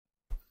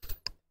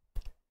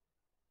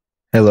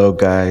Hello,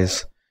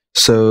 guys.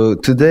 So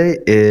today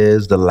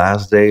is the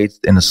last day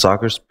in the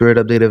Soccer Spirit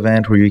Update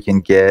event where you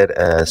can get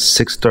a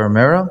six-star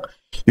mirror.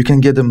 You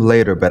can get them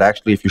later, but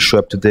actually, if you show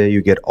up today,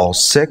 you get all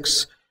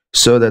six.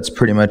 So that's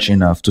pretty much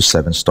enough to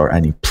seven-star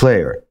any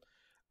player.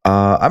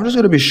 I'm just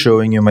going to be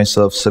showing you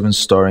myself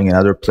seven-starring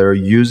another player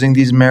using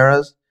these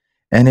mirrors.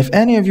 And if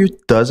any of you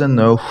doesn't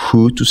know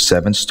who to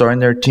seven-star in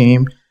their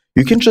team,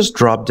 you can just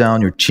drop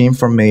down your team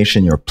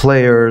formation, your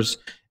players,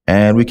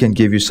 and we can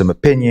give you some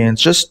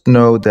opinions. Just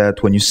know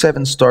that when you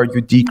seven-star, you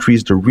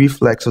decrease the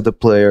reflex of the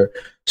player,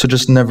 so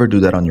just never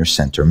do that on your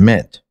center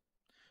mid.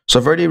 So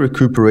I've already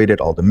recuperated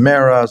all the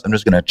mirrors. I'm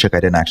just going to check I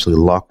didn't actually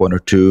lock one or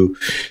two.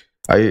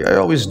 I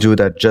always do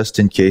that just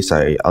in case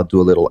I'll do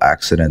a little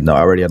accident. No,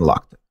 I already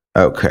unlocked it.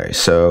 Okay,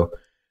 so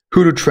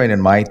who to train in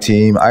my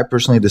team? I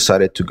personally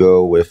decided to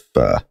go with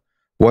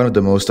one of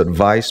the most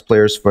advised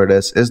players for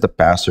this is the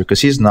passer,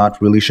 because he's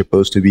not really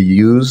supposed to be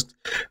used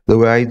the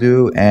way I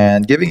do,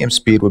 and giving him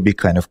speed would be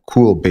kind of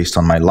cool based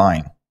on my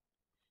line.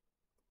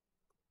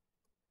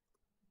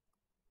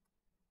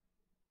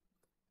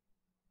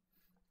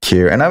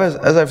 Here, and as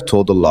I've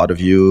told a lot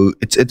of you,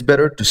 it's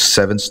better to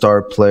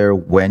seven-star player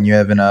when you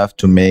have enough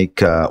to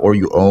make or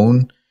you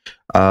own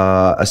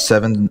a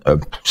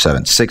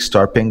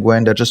six-star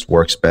penguin. That just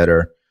works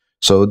better.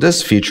 So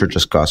this feature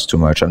just costs too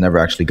much. I'm never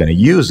actually going to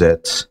use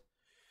it.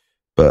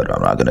 But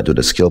I'm not going to do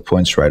the skill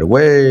points right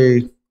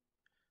away.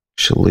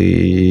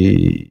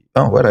 Actually,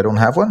 oh, what? I don't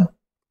have one?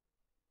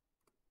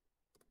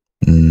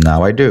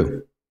 Now I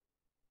do.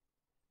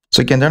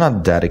 So again, they're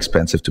not that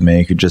expensive to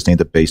make. You just need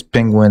the base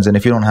penguins. And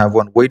if you don't have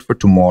one, wait for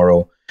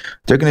tomorrow.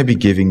 They're going to be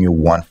giving you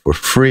one for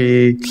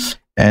free.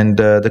 And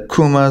the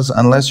Kumas,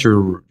 unless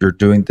you're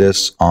doing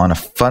this on a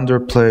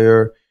Thunder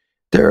player,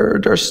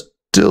 they're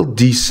still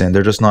decent.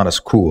 They're just not as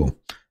cool.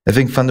 I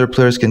think Thunder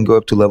players can go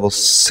up to level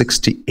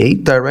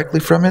 68 directly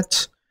from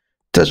it.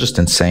 That's just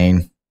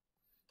insane.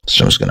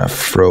 So I'm just going to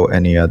throw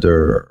any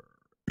other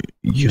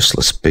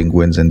useless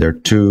penguins in there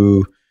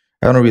too.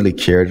 I don't really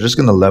care. They're just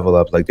going to level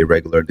up like they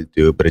regularly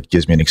do, but it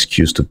gives me an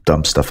excuse to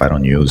dump stuff I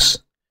don't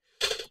use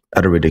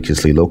at a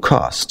ridiculously low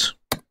cost.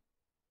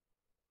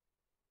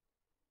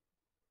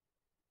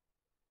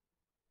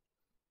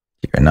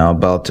 Here now,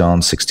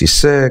 Balton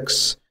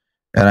 66,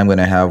 and I'm going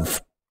to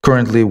have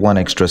currently one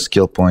extra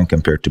skill point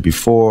compared to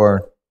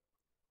before.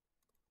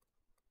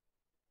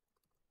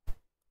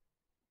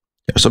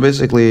 So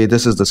basically,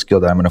 this is the skill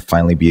that I'm going to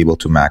finally be able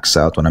to max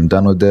out when I'm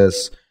done with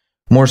this.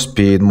 More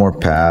speed, more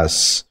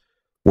pass.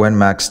 When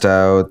maxed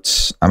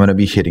out, I'm going to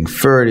be hitting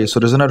 30. So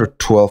there's another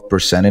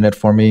 12% in it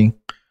for me.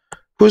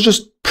 It was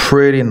just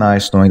pretty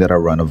nice knowing that I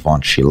run a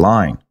Vonchi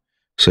line.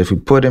 So if we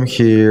put him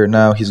here,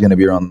 now he's going to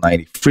be around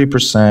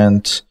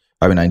 93%.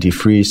 I mean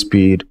 93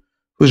 speed. It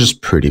was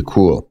just pretty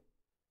cool.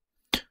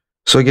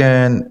 So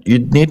again, you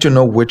need to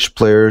know which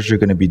players you're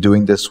going to be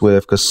doing this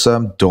with, because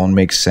some don't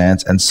make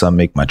sense and some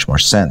make much more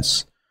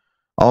sense.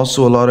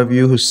 Also, a lot of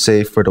you who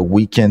save for the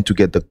weekend to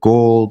get the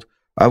gold,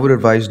 I would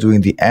advise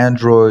doing the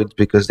androids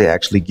because they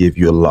actually give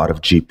you a lot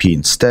of GP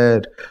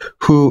instead,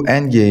 who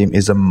endgame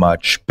is a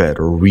much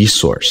better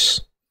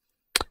resource.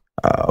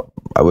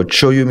 I would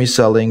show you me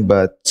selling,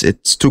 but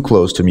it's too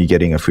close to me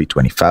getting a free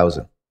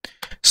 20,000.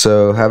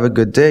 So have a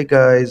good day,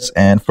 guys.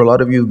 And for a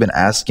lot of you who've been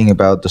asking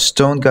about the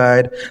stone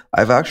guide,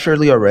 I've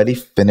actually already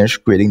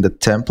finished creating the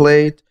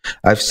template.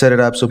 I've set it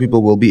up so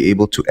people will be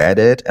able to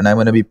edit, and I'm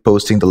going to be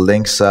posting the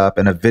links up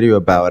and a video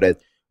about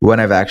it when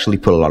I've actually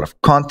put a lot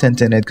of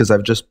content in it, because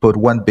I've just put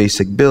one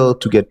basic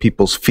build to get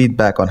people's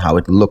feedback on how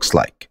it looks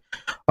like.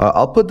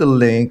 I'll put the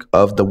link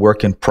of the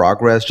work in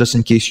progress just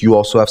in case you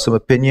also have some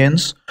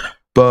opinions.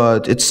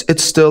 But it's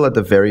still at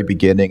the very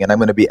beginning, and I'm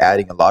going to be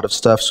adding a lot of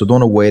stuff, so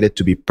don't await it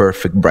to be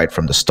perfect right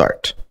from the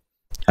start.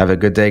 Have a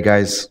good day,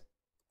 guys.